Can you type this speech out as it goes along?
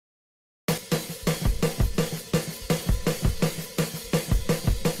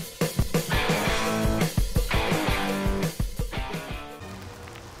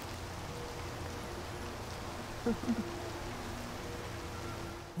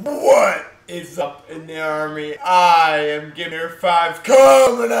What is up in the army? I am Gamer 5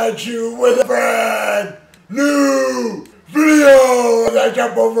 coming at you with a brand new video as I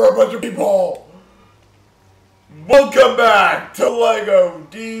jump over a bunch of people. Welcome back to LEGO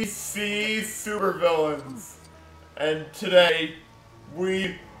DC Supervillains. And today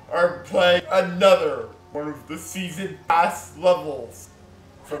we are playing another one of the season pass levels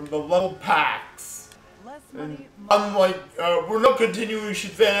from the level packs. And unlike, we're not continuing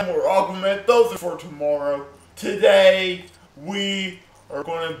Shazam or Aquaman, those are for tomorrow. Today, we are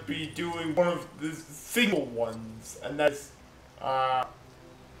going to be doing one of the single ones, and that's,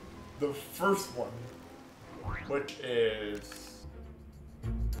 the first one, which is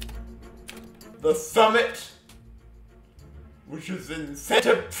the Summit, which is in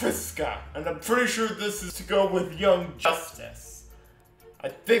Santa Prisca, and I'm pretty sure this is to go with Young Justice. I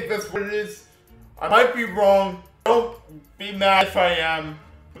think that's what it is. I might be wrong, don't be mad if I am,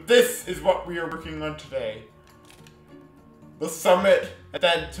 but this is what we are working on today. The Summit, and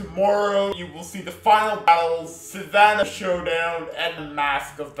then tomorrow you will see the final battles, Savannah Showdown, and the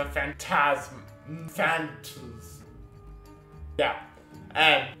Mask of the Phantas. Yeah,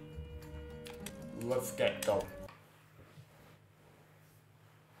 and let's get going.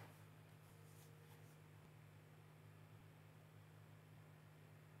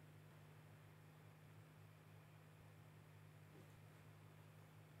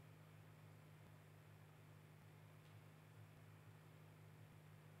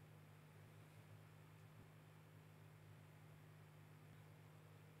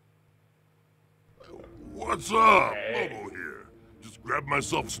 What's up? Lobo here. Just grabbed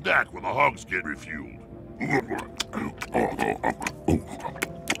myself a snack while the hogs get refueled.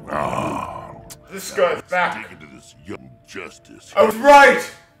 This guy's back. Taken to this Young Justice. I was right!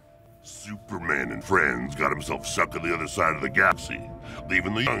 Superman and friends got himself stuck on the other side of the galaxy,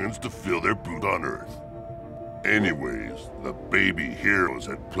 leaving the youngins to fill their boots on Earth. Anyways, the baby heroes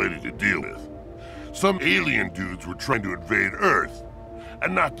had plenty to deal with. Some alien dudes were trying to invade Earth.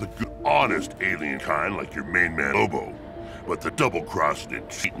 And not the good, honest alien kind like your main man Lobo, but the double-crossing and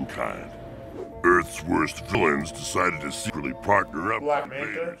cheating kind. Earth's worst villains decided to secretly partner up with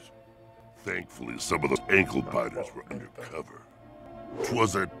invaders. Thankfully, some of those ankle-biters were undercover.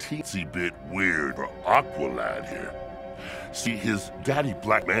 'Twas a teensy bit weird for Aqualad here. See, his daddy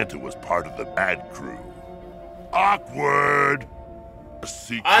Black Manta was part of the bad crew. Awkward! A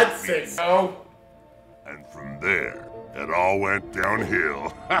secret I'd say so. And from there, it all went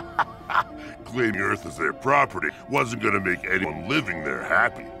downhill. Claiming Earth as their property wasn't gonna make anyone living there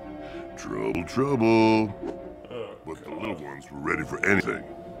happy. Trouble, trouble. But the little ones were ready for anything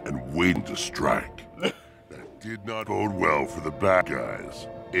and waiting to strike. That did not bode well for the bad guys,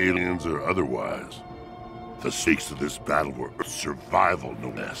 aliens or otherwise. The stakes of this battle were survival, no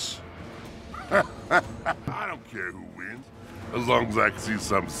less. I don't care who wins, as long as I can see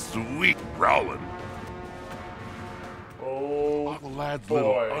some sweet growling. Oh, the lad's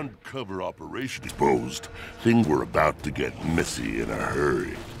little uncover operation exposed, things were about to get messy in a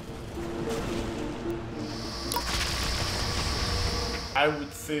hurry. I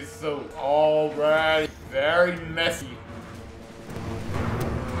would say so. Alright, very messy.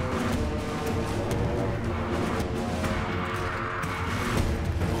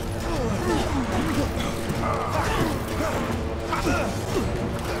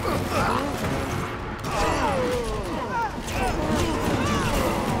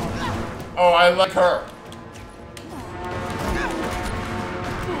 Oh, I like her.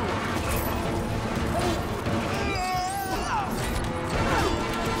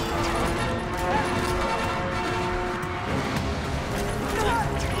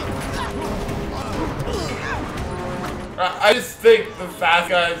 I just think the fast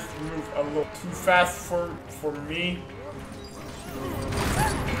guys move a little too fast for me.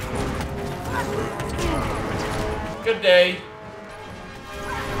 Good day.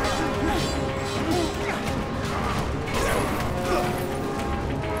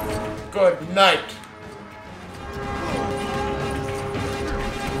 Good night.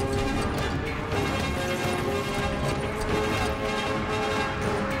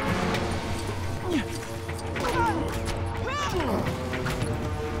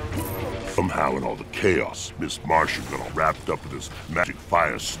 Somehow in all the chaos, Miss Martian got all wrapped up in this magic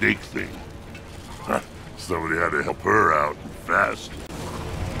fire snake thing. Somebody had to help her out fast.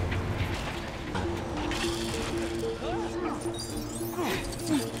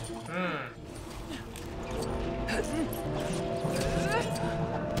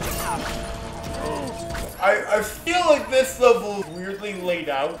 I feel like this level is weirdly laid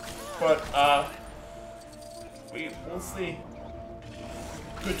out, but we'll see.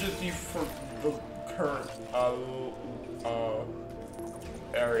 could just be for the current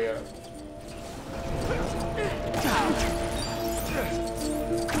area.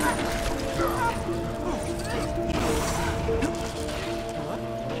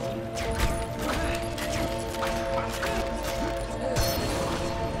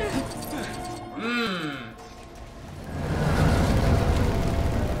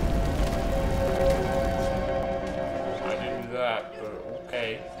 I didn't do that, but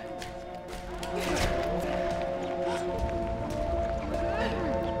okay.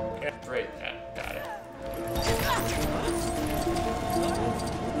 Can't break that. Got it.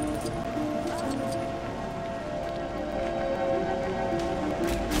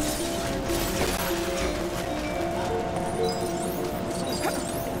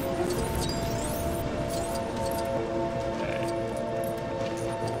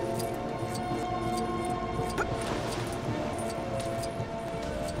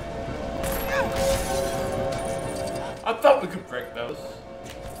 I thought we could break those.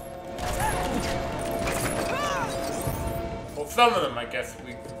 Well, some of them I guess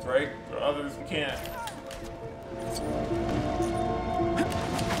we could break, but others we can't.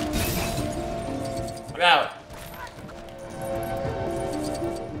 Now.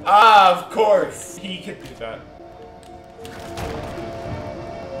 Ah, of course! He can do that.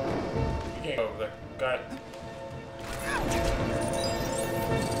 You can't go over there. Got it.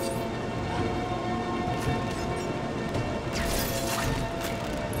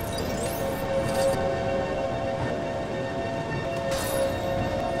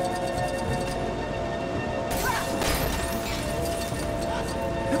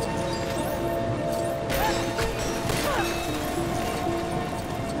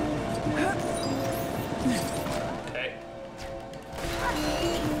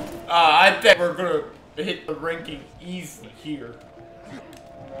 I bet we're gonna hit the ranking easy here.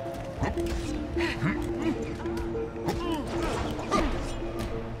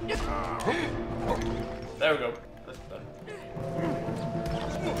 There we go. That's done.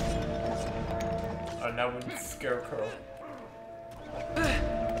 Oh, now we need Scarecrow.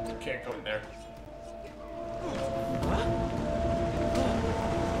 Can't go in there.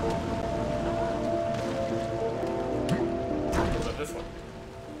 But this one.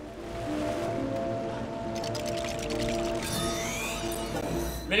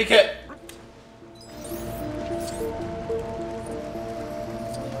 Medikit!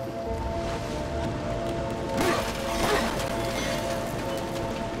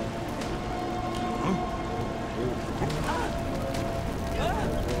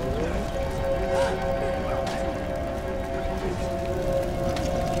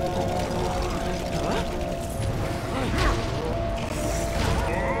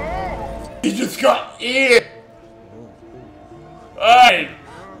 He just got in! Hey!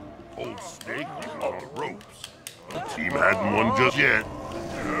 Old snake on the ropes. The team hadn't won just yet.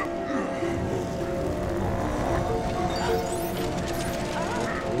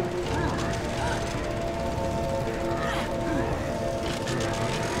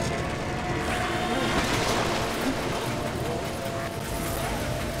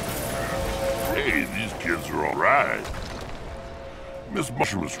 Hey, these kids are all right. Miss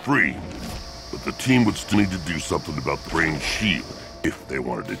Mushroom is free, but the team would still need to do something about the brain shield if they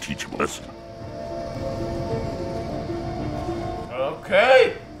wanted to teach him a lesson.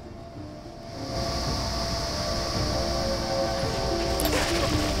 Okay.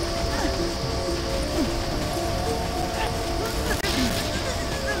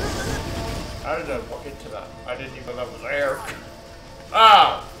 How did I walk into that? I didn't even know that was air.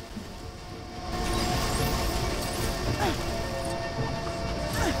 Ow!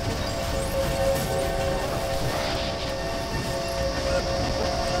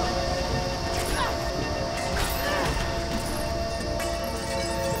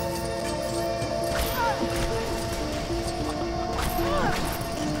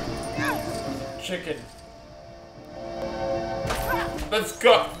 Chicken. Let's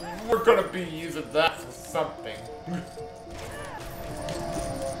go. We're gonna be using that for something.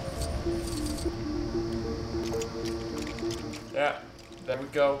 Yeah, there we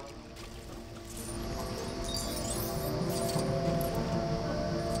go.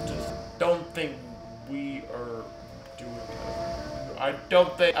 Just don't think we are doing that.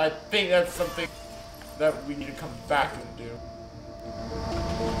 I think that's something that we need to come back and do.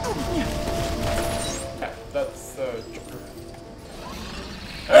 Yeah, that's Joker.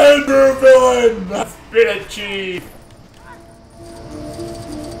 Ender villain! That's been achieved!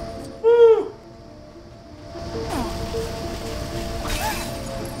 Woo!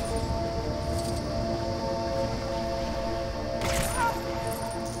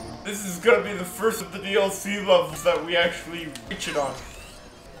 this is gonna be the first of the DLC levels that we actually reach it on.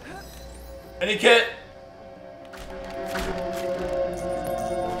 Any kit?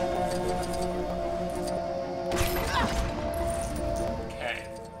 Okay.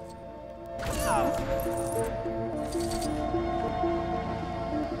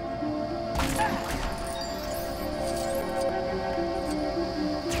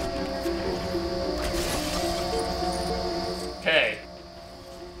 Okay.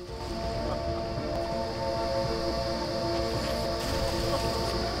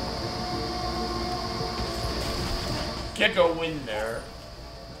 Can't go in there.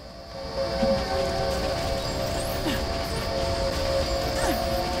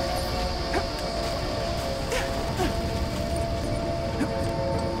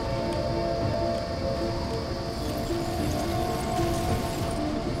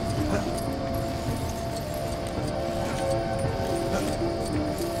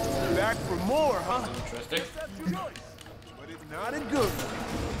 Back for more, huh? Interesting. But it's not a good one.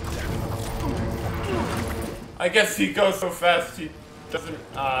 I guess he goes so fast he doesn't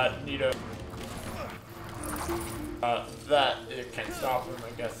need a that it can't stop him, I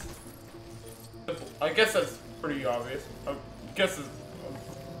guess. I guess that's pretty obvious. I guess it's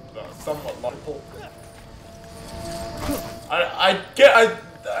somewhat logical.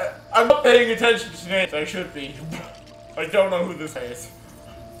 I'm not paying attention to names. I should be. I don't know who this guy is.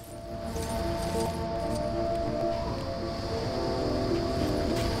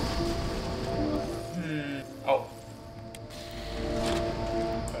 Oh.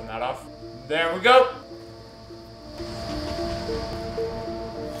 Turn that off. There we go.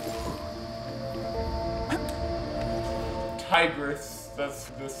 Tigress. That's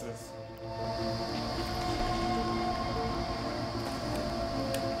who this is.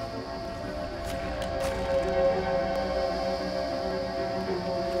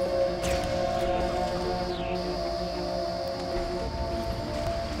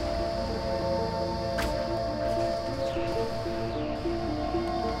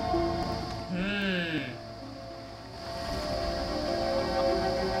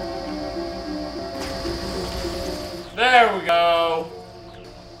 There we go.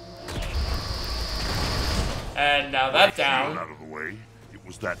 And now that's down. Out of the way. It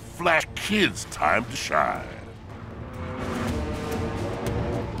was that Flash kid's time to shine.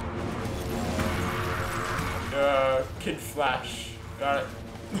 Kid Flash. Got it.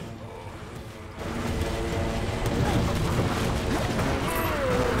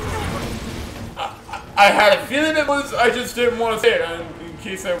 I had a feeling it was, I just didn't want to say it in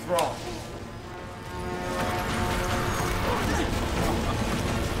case I was wrong.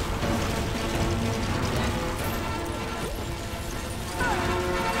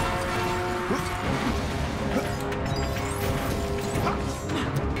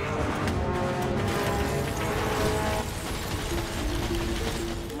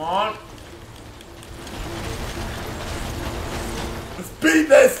 Come on. Let's beat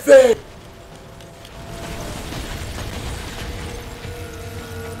this thing!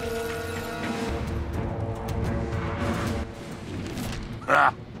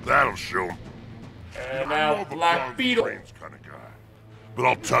 Ha! That'll show him. And now Black Beetle. Kind of guy. But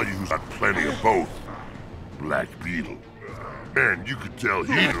I'll tell you who's got plenty of both. Black Beetle. And you could tell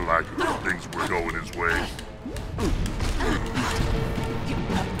he didn't like it when things were going his way.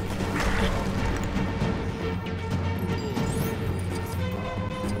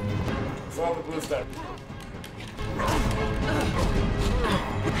 It's all the blue stuff.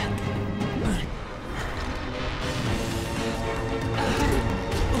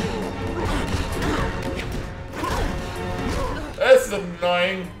 This is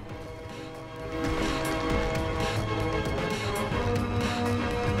annoying.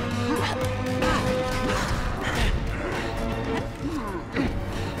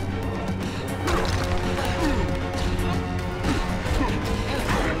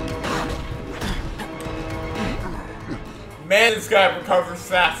 Man, this guy recovers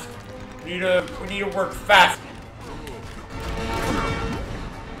fast. We need to work fast.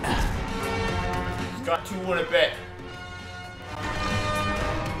 He's got 2 in a bit.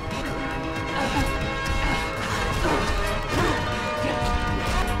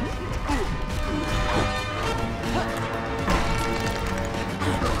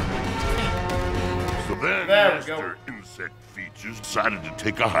 So then There we go. Mr. Insect Features decided to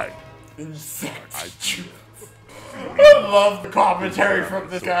take a hike. Insect. I love the commentary from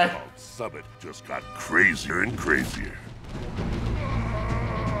this guy. So-called summit just got crazier and crazier.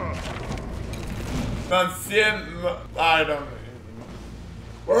 I don't know.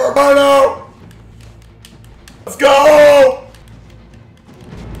 Roberto! Let's go!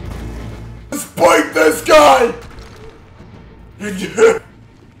 Bite this guy!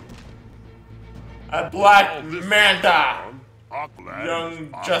 A black manta!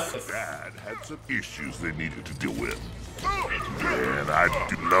 Young Justice. Dad had some issues they needed to deal with. Man, I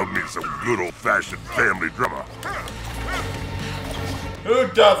do love me some good old-fashioned family drama. Who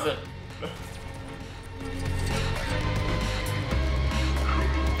doesn't?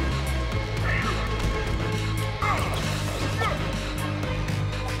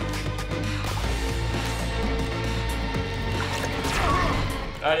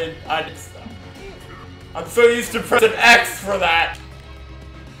 I didn't stop. I'm so used to pressing X for that.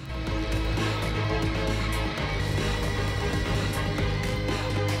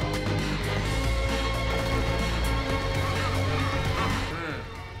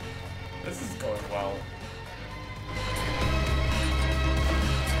 This is going well.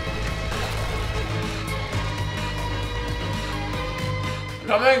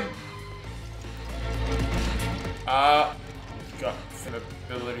 Coming? Got some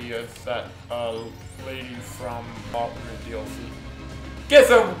ability as that, lady from alternate DLC. Guess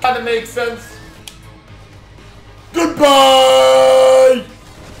that kinda makes sense. Goodbye!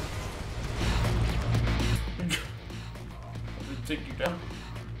 Let me take you down.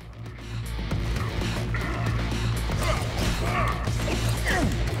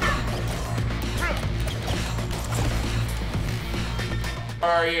 How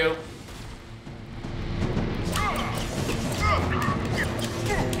are you?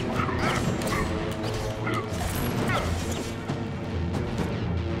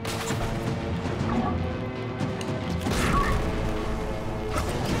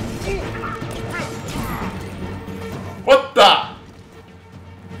 What the?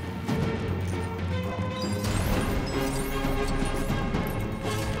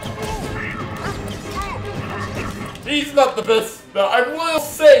 He's not the best. I will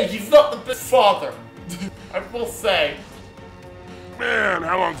say he's not the best father. I will say. Man,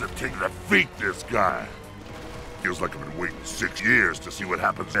 how long does it take to defeat this guy? Feels like I've been waiting 6 years to see what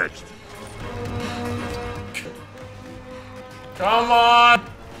happens next. Come on.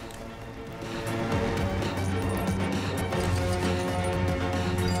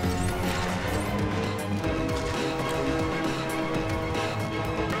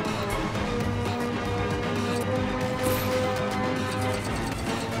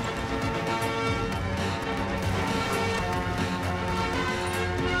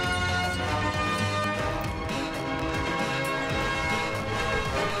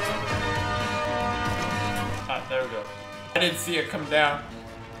 There we go. I didn't see it come down.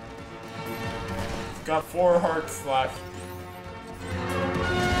 It's got 4 hearts left.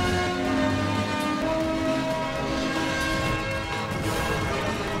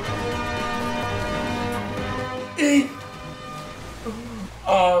 Eat!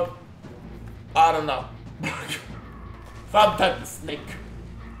 I don't know. Some type of snake.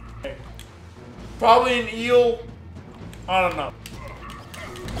 Probably an eel. I don't know.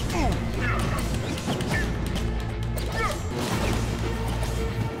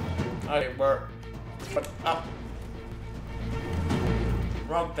 Okay, we're up.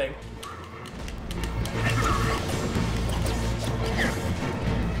 Wrong thing.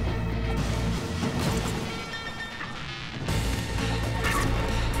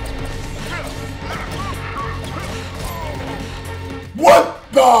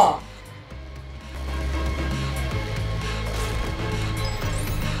 What the?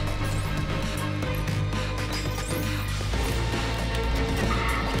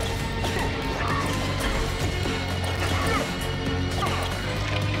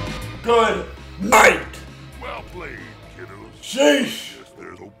 Good night! Well played, kiddos. Sheesh! Guess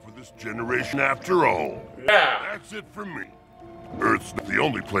there's hope for this generation after all. Yeah. That's it for me. Earth's not the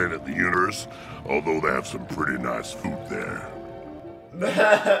only planet in the universe, although they have some pretty nice food there.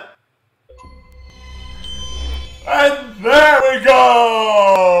 And there we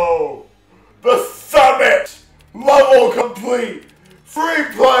go! The summit! Level complete! Free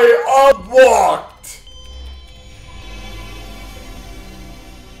play unlocked!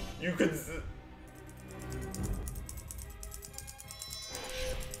 You can...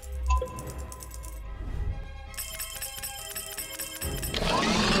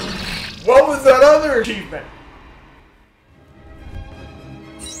 What was that other achievement?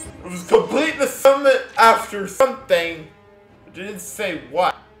 It was complete the summit after something. It didn't say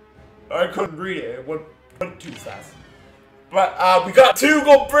what. I couldn't read it. It went too fast. But we got 2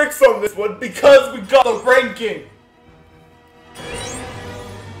 gold bricks on this one because we got the ranking.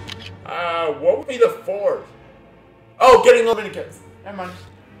 What would be the 4th? Oh, getting all minikits. Never mind.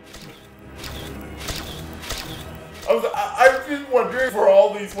 I've been wondering for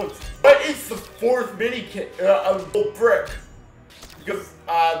all these ones. What is the fourth mini kit, a little brick. Because,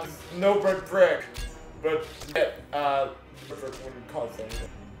 there's no red brick. But, yeah, the brick wouldn't cause anything.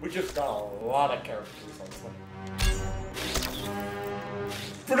 We just got a lot of characters on this one.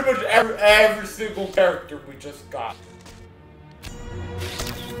 Pretty much every single character we just got.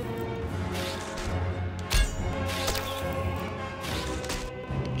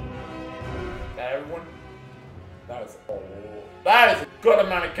 That everyone? That is a good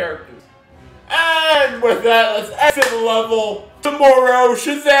amount of characters. And with that, let's exit the level. Tomorrow,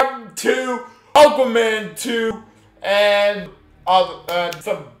 Shazam 2, Aquaman 2, and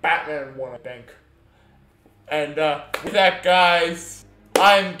some Batman 1, I think. And with that, guys,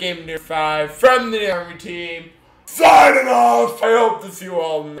 I'm GameNear5 from the Army team, signing off. I hope to see you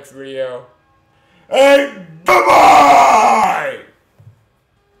all in the next video. And bye-bye!